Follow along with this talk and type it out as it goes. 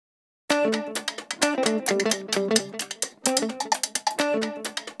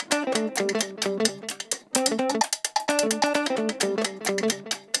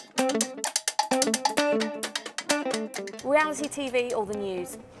Reality TV or the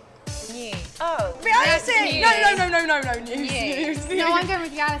news? News. Oh, reality! No, news. No, I'm going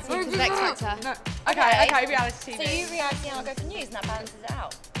with reality because of X Factor. No. Okay, reality TV. So you reality and I'll go for news and that balances it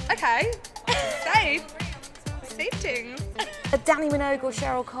out. Okay, safe. Safe things. Danny Minogue or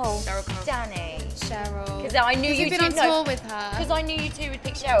Cheryl Cole? Cheryl Cole. Danny. Cheryl. Because I knew you You've two been on tour with her. Because I knew you two would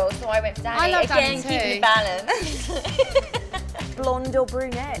pick Cheryl, so I went for Danny. I love Again, Danny too. keeping the balance. Blonde or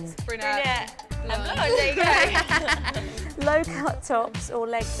brunette? Brunette. I'm blonde, there you go. Low cut tops or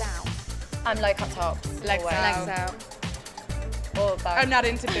legs out? I'm low cut tops. Legs always. out. Legs out. Or both. I'm not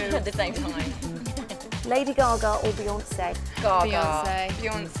into boobs. At the same time. Lady Gaga or Beyonce? Gaga. Beyonce.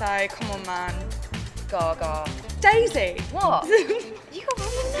 Beyonce, come on, man. Gaga. Daisy. What? You got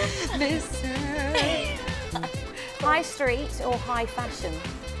one in there? Listen. High street or high fashion?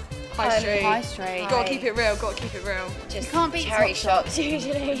 High Street. High Street. Gotta keep it real, gotta keep it real. Just You can't beat charity Topshop. shops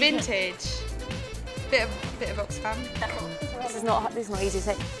usually. Vintage. Bit of Oxfam. This is not easy to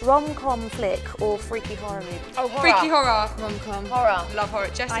say. Rom-com flick or freaky horror movie? Oh, horror. Freaky horror. Rom-com. Horror. Love horror.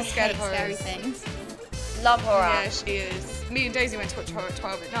 Jess I is scared hate of horror. scary things. Love horror. Yeah, she is. Me and Daisy went to watch horror at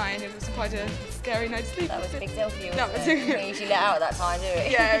 12 at night and it was quite a scary night to sleep. That was a big deal for you, That wasn't was- it? We don't usually let out at that time, do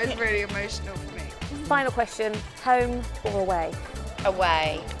we? Yeah, it was really emotional for me. Final question, home or away?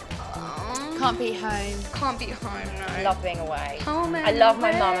 Away. Can't beat home. Can't beat home, no. Love being away. Home I love my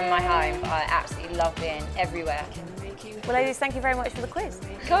and mum and my home, but I absolutely love being everywhere. Well, ladies, thank you very much for the quiz.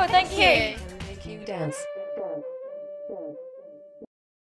 Cool, thank you. Make you dance.